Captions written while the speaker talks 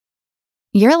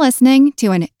You're listening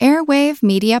to an Airwave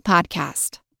Media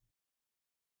Podcast.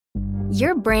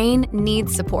 Your brain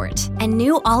needs support, and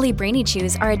new Ollie Brainy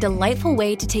Chews are a delightful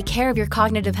way to take care of your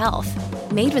cognitive health.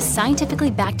 Made with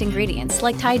scientifically backed ingredients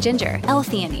like Thai ginger,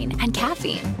 L-theanine, and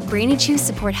caffeine, Brainy Chews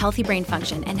support healthy brain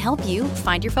function and help you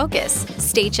find your focus,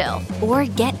 stay chill, or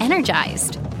get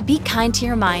energized. Be kind to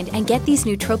your mind and get these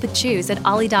nootropic chews at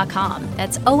ollie.com.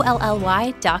 That's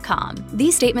OLLY.com.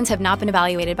 These statements have not been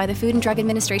evaluated by the Food and Drug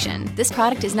Administration. This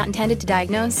product is not intended to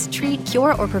diagnose, treat,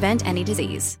 cure, or prevent any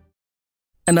disease.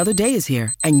 Another day is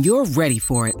here, and you're ready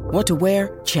for it. What to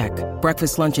wear? Check.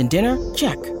 Breakfast, lunch, and dinner?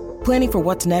 Check. Planning for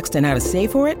what's next and how to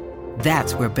save for it?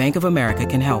 That's where Bank of America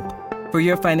can help. For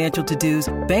your financial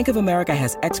to-dos, Bank of America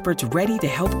has experts ready to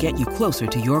help get you closer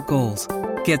to your goals.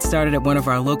 Get started at one of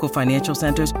our local financial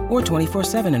centers or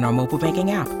 24/7 in our mobile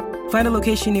banking app. Find a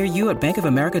location near you at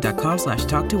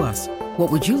bankofamerica.com/talktous.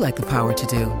 What would you like the power to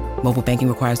do? Mobile banking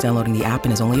requires downloading the app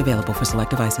and is only available for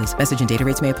select devices. Message and data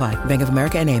rates may apply. Bank of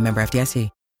America N.A., member FDIC.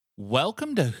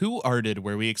 Welcome to Who Arted,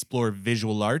 where we explore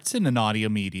visual arts in an audio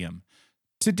medium.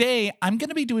 Today, I'm going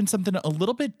to be doing something a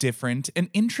little bit different and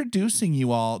introducing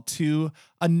you all to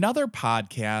another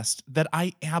podcast that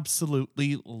I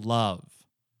absolutely love.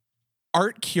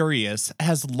 Art Curious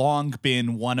has long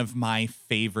been one of my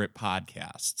favorite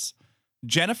podcasts.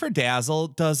 Jennifer Dazzle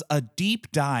does a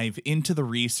deep dive into the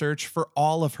research for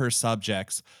all of her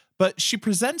subjects, but she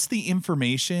presents the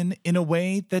information in a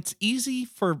way that's easy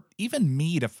for even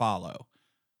me to follow.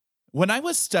 When I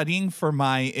was studying for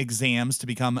my exams to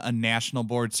become a national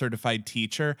board certified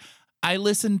teacher, I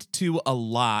listened to a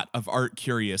lot of Art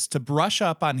Curious to brush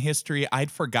up on history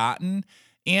I'd forgotten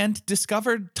and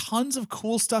discovered tons of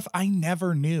cool stuff I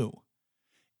never knew.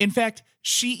 In fact,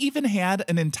 she even had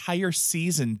an entire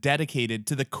season dedicated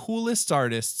to the coolest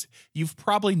artists you've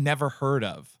probably never heard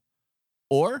of.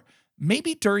 Or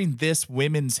maybe during this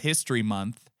Women's History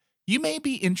Month, you may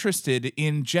be interested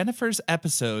in Jennifer's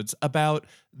episodes about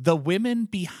the women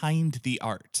behind the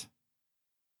art.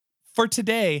 For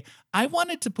today, I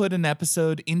wanted to put an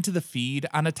episode into the feed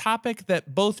on a topic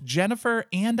that both Jennifer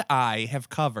and I have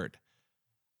covered.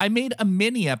 I made a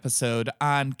mini episode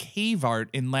on cave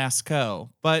art in Lascaux,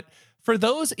 but for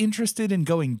those interested in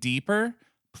going deeper,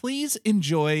 please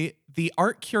enjoy the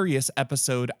Art Curious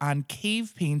episode on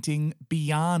cave painting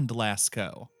beyond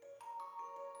Lascaux.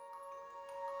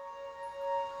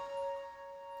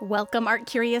 Welcome, Art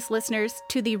Curious listeners,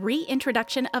 to the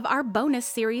reintroduction of our bonus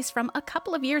series from a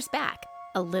couple of years back,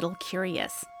 A Little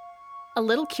Curious. A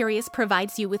Little Curious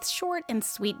provides you with short and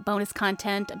sweet bonus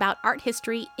content about art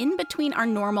history in between our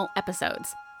normal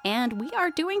episodes, and we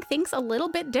are doing things a little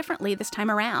bit differently this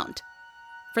time around.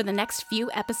 For the next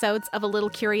few episodes of A Little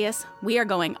Curious, we are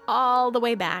going all the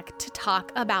way back to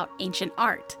talk about ancient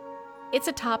art. It's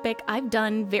a topic I've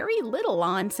done very little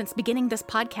on since beginning this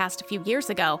podcast a few years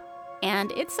ago,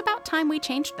 and it's about time we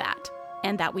changed that,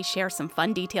 and that we share some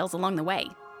fun details along the way.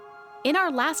 In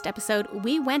our last episode,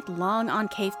 we went long on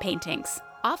cave paintings,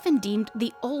 often deemed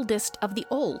the oldest of the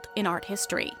old in art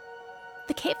history.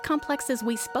 The cave complexes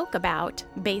we spoke about,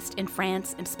 based in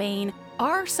France and Spain,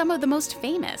 are some of the most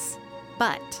famous,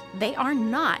 but they are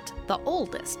not the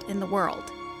oldest in the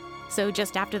world. So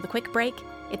just after the quick break,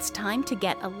 it's time to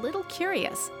get a little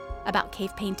curious about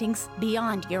cave paintings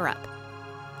beyond Europe.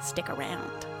 Stick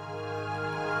around.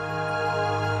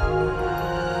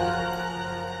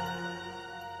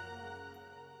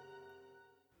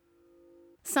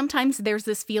 Sometimes there's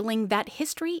this feeling that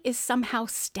history is somehow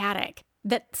static,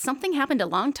 that something happened a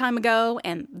long time ago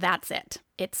and that's it.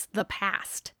 It's the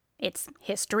past. It's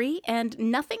history and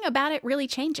nothing about it really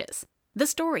changes. The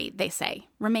story, they say,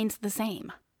 remains the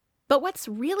same. But what's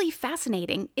really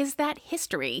fascinating is that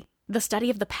history, the study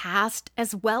of the past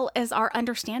as well as our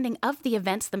understanding of the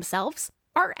events themselves,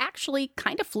 are actually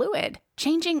kind of fluid,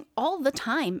 changing all the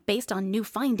time based on new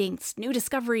findings, new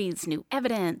discoveries, new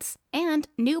evidence, and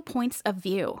new points of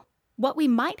view. What we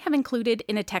might have included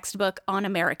in a textbook on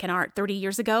American art 30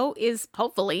 years ago is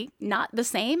hopefully not the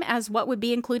same as what would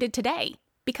be included today,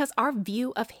 because our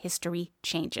view of history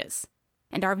changes.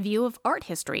 And our view of art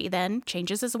history then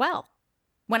changes as well.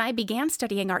 When I began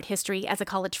studying art history as a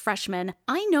college freshman,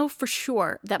 I know for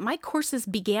sure that my courses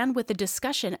began with a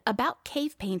discussion about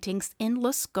cave paintings in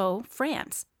Lascaux,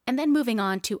 France, and then moving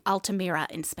on to Altamira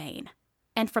in Spain.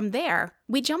 And from there,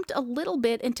 we jumped a little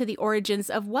bit into the origins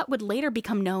of what would later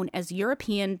become known as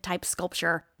European-type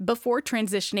sculpture before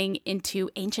transitioning into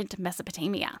ancient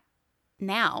Mesopotamia.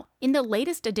 Now, in the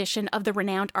latest edition of the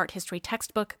renowned art history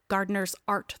textbook, Gardner's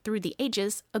Art Through the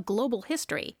Ages, A Global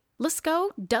History, Lascaux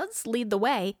does lead the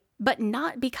way, but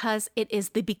not because it is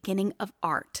the beginning of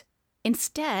art.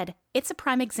 Instead, It's a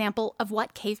prime example of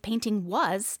what cave painting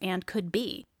was and could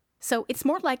be. So it's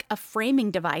more like a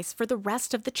framing device for the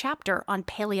rest of the chapter on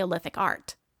Paleolithic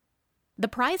art. The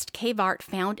prized cave art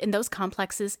found in those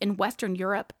complexes in Western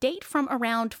Europe date from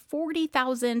around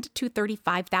 40,000 to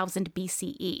 35,000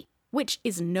 BCE, which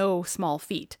is no small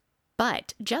feat.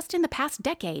 But just in the past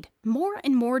decade, more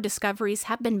and more discoveries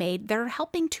have been made that are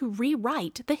helping to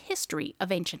rewrite the history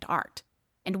of ancient art.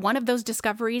 And one of those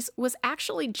discoveries was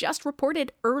actually just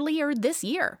reported earlier this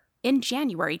year, in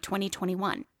January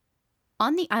 2021.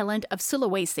 On the island of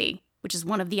Sulawesi, which is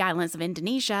one of the islands of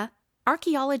Indonesia,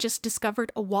 archaeologists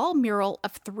discovered a wall mural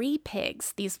of 3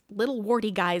 pigs, these little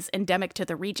warty guys endemic to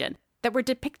the region, that were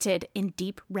depicted in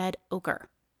deep red ochre.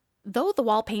 Though the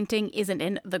wall painting isn't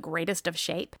in the greatest of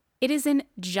shape, it is in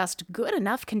just good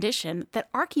enough condition that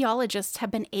archaeologists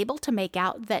have been able to make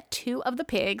out that 2 of the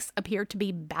pigs appear to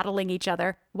be battling each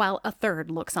other while a third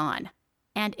looks on.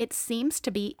 And it seems to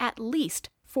be at least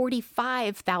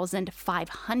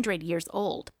 45,500 years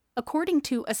old, according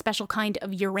to a special kind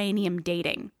of uranium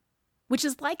dating, which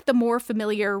is like the more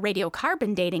familiar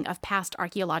radiocarbon dating of past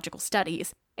archaeological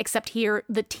studies, except here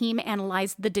the team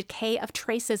analyzed the decay of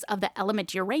traces of the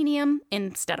element uranium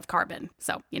instead of carbon,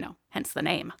 so, hence the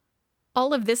name.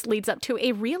 All of this leads up to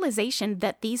a realization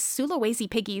that these Sulawesi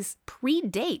piggies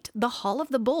predate the Hall of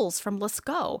the Bulls from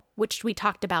Lascaux, which we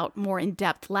talked about more in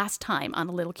depth last time on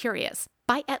A Little Curious,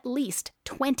 by at least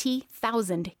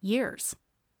 20,000 years.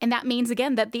 And that means,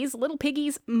 again, that these little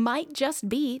piggies might just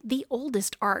be the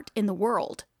oldest art in the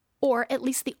world, or at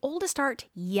least the oldest art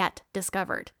yet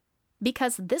discovered.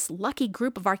 Because this lucky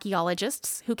group of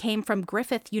archaeologists who came from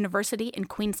Griffith University in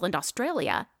Queensland,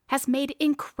 Australia, has made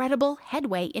incredible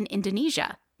headway in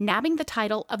Indonesia, nabbing the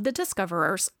title of the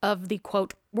discoverers of the,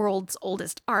 quote, world's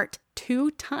oldest art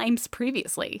 2 times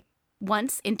previously.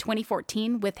 Once in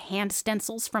 2014 with hand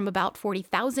stencils from about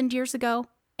 40,000 years ago,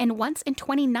 and once in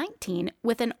 2019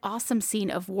 with an awesome scene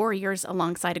of warriors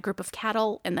alongside a group of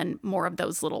cattle and then more of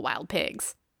those little wild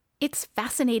pigs. It's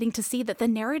fascinating to see that the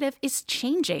narrative is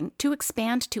changing to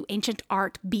expand to ancient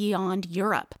art beyond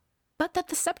Europe, but that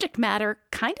the subject matter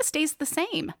kind of stays the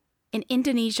same. In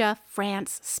Indonesia,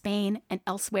 France, Spain, and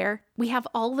elsewhere, we have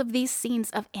all of these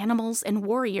scenes of animals and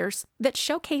warriors that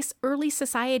showcase early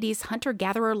societies'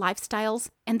 hunter-gatherer lifestyles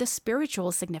and the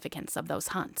spiritual significance of those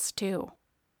hunts, too.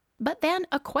 But then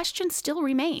a question still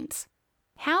remains.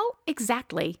 How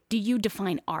exactly do you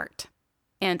define art?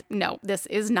 And no, this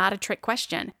is not a trick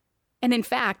question. And in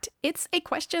fact, it's a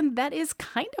question that is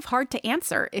kind of hard to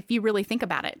answer if you really think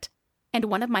about it. And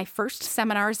one of my first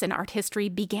seminars in art history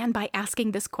began by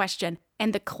asking this question,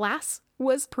 and the class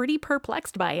was pretty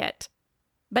perplexed by it.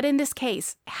 But in this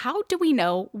case, how do we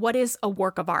know what is a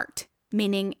work of art?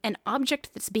 Meaning an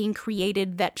object that's being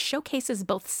created that showcases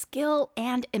both skill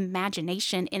and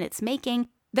imagination in its making,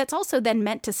 that's also then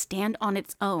meant to stand on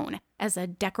its own as a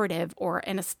decorative or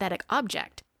an aesthetic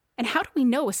object. And how do we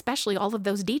know especially all of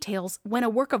those details when a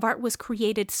work of art was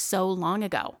created so long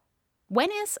ago?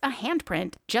 When is a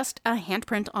handprint just a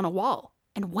handprint on a wall?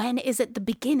 And when is it the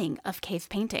beginning of cave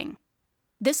painting?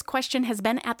 This question has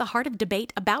been at the heart of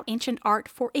debate about ancient art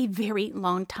for a very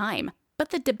long time. But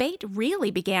the debate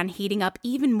really began heating up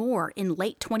even more in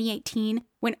late 2018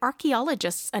 when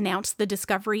archaeologists announced the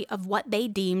discovery of what they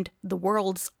deemed the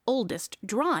world's oldest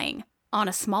drawing on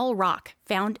a small rock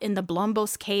found in the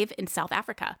Blombos Cave in South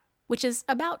Africa, which is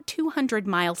about 200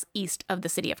 miles east of the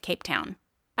city of Cape Town.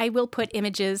 I will put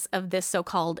images of this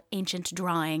so-called ancient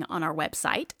drawing on our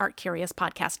website,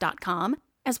 artcuriouspodcast.com,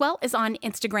 as well as on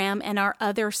Instagram and our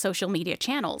other social media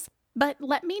channels. But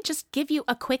let me just give you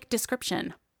a quick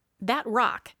description. That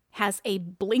rock has a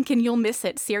blink and you'll miss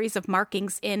it series of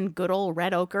markings in good old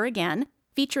red ochre again,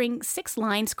 featuring 6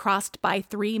 lines crossed by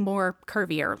 3 more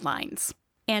curvier lines.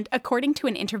 And according to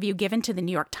an interview given to the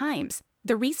New York Times,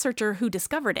 the researcher who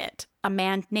discovered it, a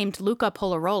man named Luca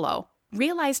Polarolo,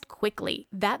 realized quickly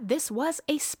that this was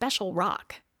a special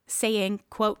rock, saying,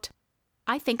 quote,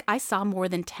 "I think I saw more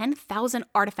than 10,000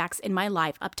 artifacts in my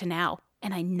life up to now,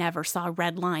 and I never saw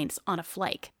red lines on a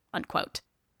flake," unquote,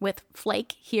 with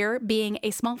flake here being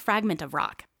a small fragment of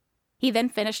rock. He then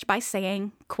finished by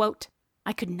saying, quote,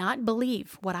 "I could not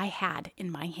believe what I had in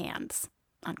my hands,"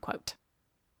 unquote.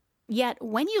 Yet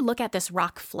when you look at this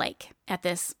rock flake, at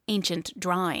this ancient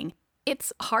drawing,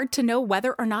 it's hard to know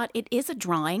whether or not it is a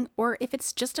drawing or if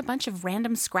it's just a bunch of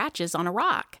random scratches on a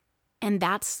rock. And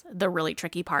that's the really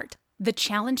tricky part. The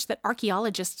challenge that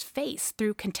archaeologists face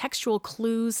through contextual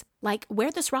clues like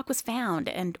where this rock was found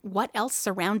and what else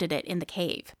surrounded it in the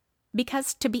cave.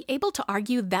 Because to be able to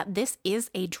argue that this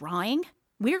is a drawing,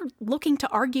 we're looking to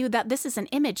argue that this is an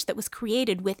image that was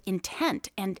created with intent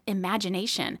and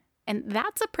imagination, And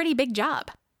that's a pretty big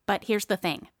job. But here's the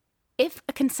thing. If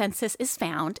a consensus is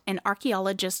found and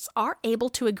archaeologists are able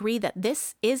to agree that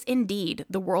this is indeed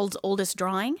the world's oldest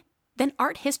drawing, then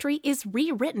art history is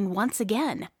rewritten once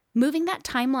again, moving that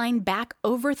timeline back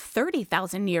over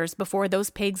 30,000 years before those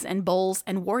pigs and bulls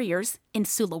and warriors in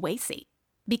Sulawesi.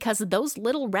 Because those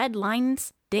little red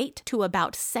lines date to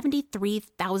about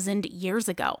 73,000 years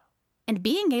ago. And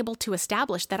being able to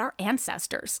establish that our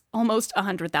ancestors, almost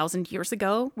 100,000 years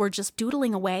ago, were just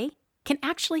doodling away, can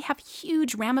actually have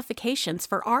huge ramifications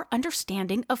for our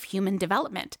understanding of human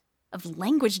development, of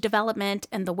language development,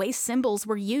 and the way symbols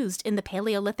were used in the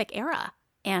Paleolithic era.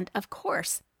 And, of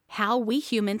course, how we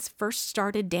humans first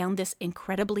started down this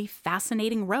incredibly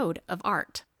fascinating road of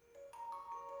art.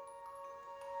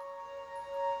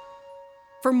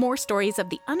 For more stories of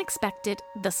the unexpected,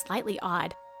 the slightly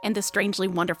odd, and the strangely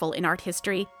wonderful in art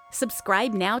history,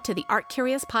 subscribe now to the Art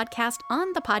Curious podcast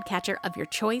on the podcatcher of your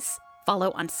choice,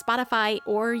 follow on Spotify,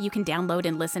 or you can download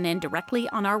and listen in directly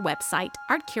on our website,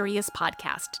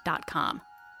 artcuriouspodcast.com.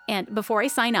 And before I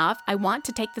sign off, I want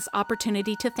to take this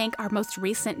opportunity to thank our most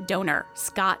recent donor,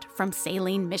 Scott from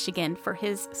Saline, Michigan, for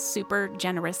his super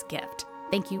generous gift.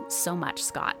 Thank you so much,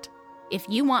 Scott. If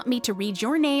you want me to read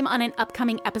your name on an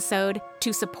upcoming episode,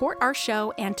 to support our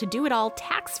show, and to do it all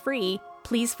tax-free,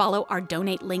 please follow our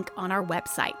donate link on our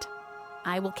website.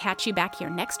 I will catch you back here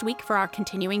next week for our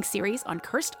continuing series on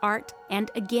cursed art,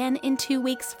 and again in 2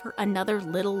 weeks for another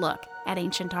little look at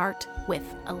ancient art with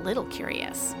A Little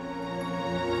Curious.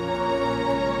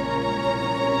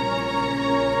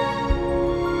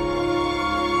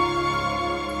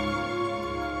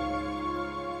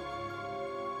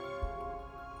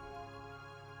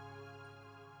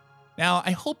 Now,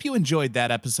 I hope you enjoyed that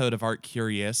episode of Art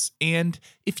Curious, and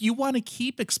if you want to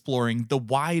keep exploring the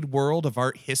wide world of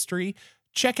art history,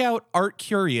 check out Art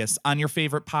Curious on your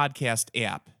favorite podcast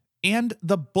app, and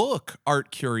the book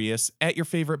Art Curious at your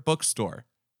favorite bookstore.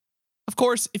 Of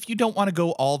course, if you don't want to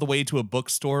go all the way to a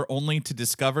bookstore only to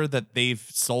discover that they've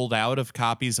sold out of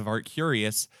copies of Art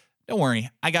Curious, don't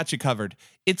worry, I got you covered.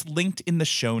 It's linked in the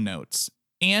show notes.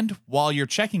 And while you're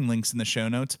checking links in the show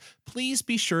notes, please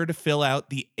be sure to fill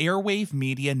out the Airwave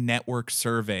Media Network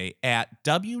survey at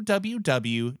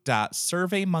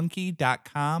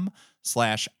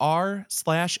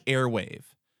www.surveymonkey.com/r/airwave.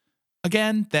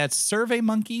 Again, that's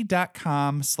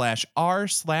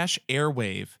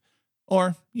surveymonkey.com/r/airwave.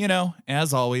 Or,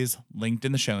 as always, linked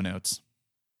in the show notes.